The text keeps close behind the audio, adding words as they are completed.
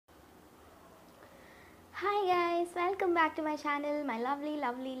Hi guys, welcome back to my channel, my lovely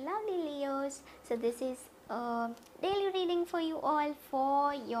Leos. So this is a daily reading for you all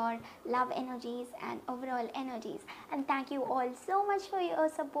for your love energies and overall energies. And thank you all so much for your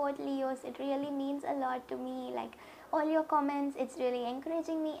support, Leos. It really means a lot to me. Like all your comments, it's really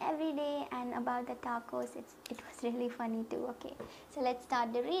encouraging me every day. And about the tacos, it was really funny too. Okay, so let's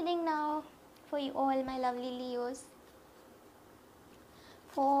start the reading now for you all, my lovely Leos,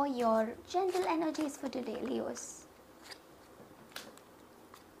 for your gentle energies for today, Leos.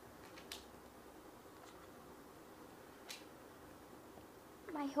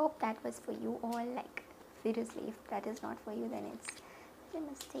 I hope that was for you all. Like, seriously, if that is not for you, then it's a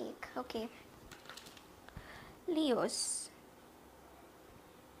mistake. Okay, Leos.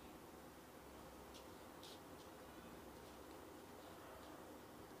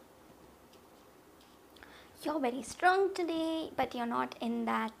 You're very strong today, but you're not in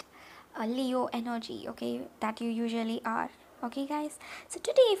that Leo energy, okay, that you usually are. Okay, guys. So,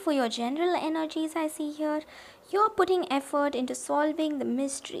 today, for your general energies, I see here, you're putting effort into solving the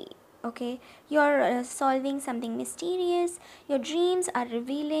mystery. Okay, you're solving something mysterious. Your dreams are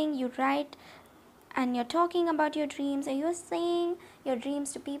revealing. You write and you're talking about your dreams, and you're saying your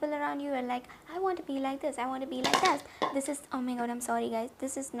dreams to people around you. Are like, I want to be like this, I want to be like that. This is, oh my god, I'm sorry guys,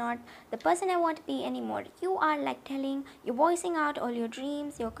 this is not the person I want to be anymore. You are like telling, you're voicing out all your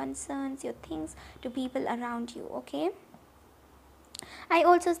dreams, your concerns, your things to people around you. Okay, I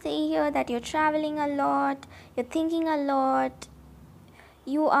also see here that you're traveling a lot, you're thinking a lot.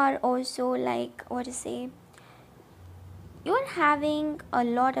 You are also like, what to say, you're having a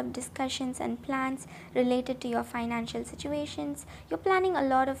lot of discussions and plans related to your financial situations. You're planning a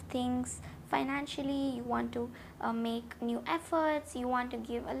lot of things financially. You want to make new efforts. You want to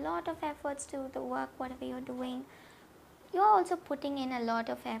give a lot of efforts to the work, whatever you're doing. You're also putting in a lot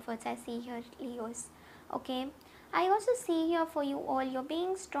of efforts, I see here, Leos. Okay, I also see here for you all, you're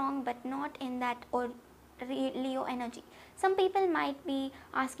being strong but not in that or Leo energy. Some people might be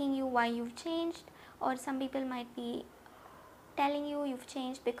asking you why you've changed, or some people might be telling you you've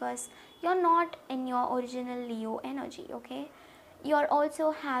changed because you're not in your original Leo energy. Okay, you're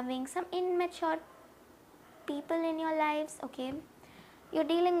also having some immature people in your lives. Okay, you're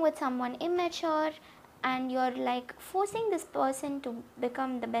dealing with someone immature, and you're like forcing this person to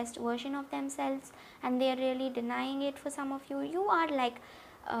become the best version of themselves, and they're really denying it. For some of you, you are like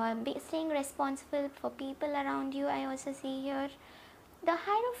staying responsible for people around you. I also see here the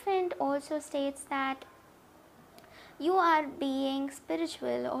Hierophant also states that you are being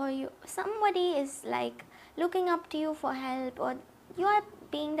spiritual, or somebody is like looking up to you for help, or you are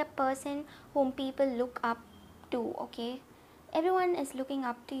being the person whom people look up to. Okay, everyone is looking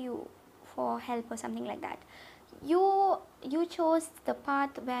up to you for help or something like that. You chose the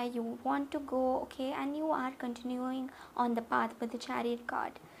path where you want to go. Okay, and you are continuing on the path with the Chariot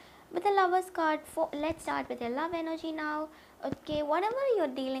card. With the Lovers card, for let's start with your love energy now. Okay, whatever you're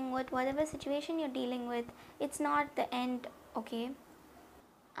dealing with, whatever situation you're dealing with, it's not the end. Okay,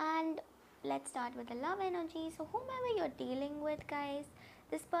 and let's start with the love energy. So whomever you're dealing with, guys,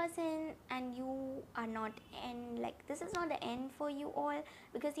 this person and you are not end, like this is not the end for you all,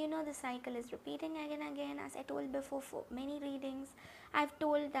 because you know the cycle is repeating again and again. As I told before, for many readings I've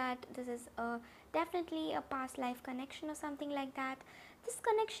told that this is definitely a past life connection or something like that. This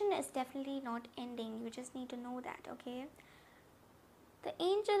connection is definitely not ending, you just need to know that. Okay, the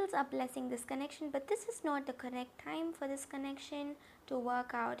angels are blessing this connection, but this is not the correct time for this connection to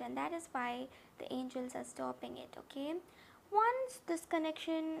work out, and that is why the angels are stopping it. Okay, once this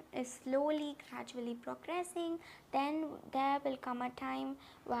connection is slowly, gradually progressing, then there will come a time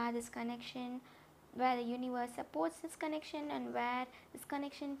where this connection, where the universe supports this connection, and where this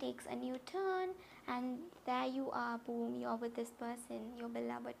connection takes a new turn, and there you are, boom, you're with this person, your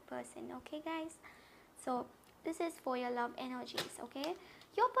beloved person. Okay, guys, so this is for your love energies. Okay,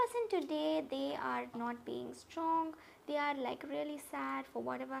 your person today, they are not being strong, they are like really sad for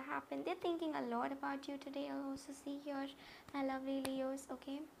whatever happened. They're thinking a lot about you today. I also see here, my lovely Leos.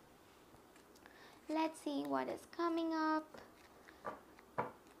 Okay, let's see what is coming up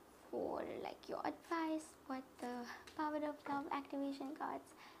for like your advice, what the power of love activation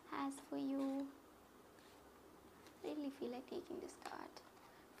cards has for you. Really feel like taking this card.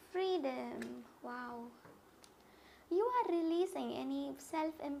 Freedom. Wow, You are releasing any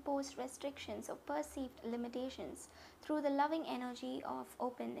self-imposed restrictions or perceived limitations through the loving energy of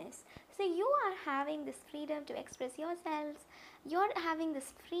openness. So you are having this freedom to express yourselves. You're having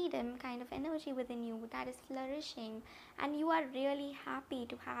this freedom kind of energy within you that is flourishing, and you are really happy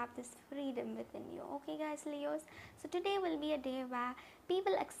to have this freedom within you. Okay guys, Leos, so today will be a day where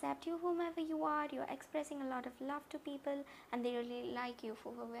people accept you whomever you are. You're expressing a lot of love to people and they really like you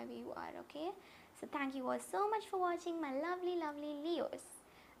for whoever you are. Okay, so thank you all so much for watching, my lovely Leos.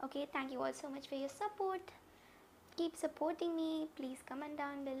 Okay, thank you all so much for your support. Keep supporting me. Please comment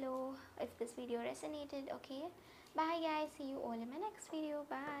down below if this video resonated. Okay, bye guys, see you all in my next video.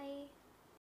 Bye.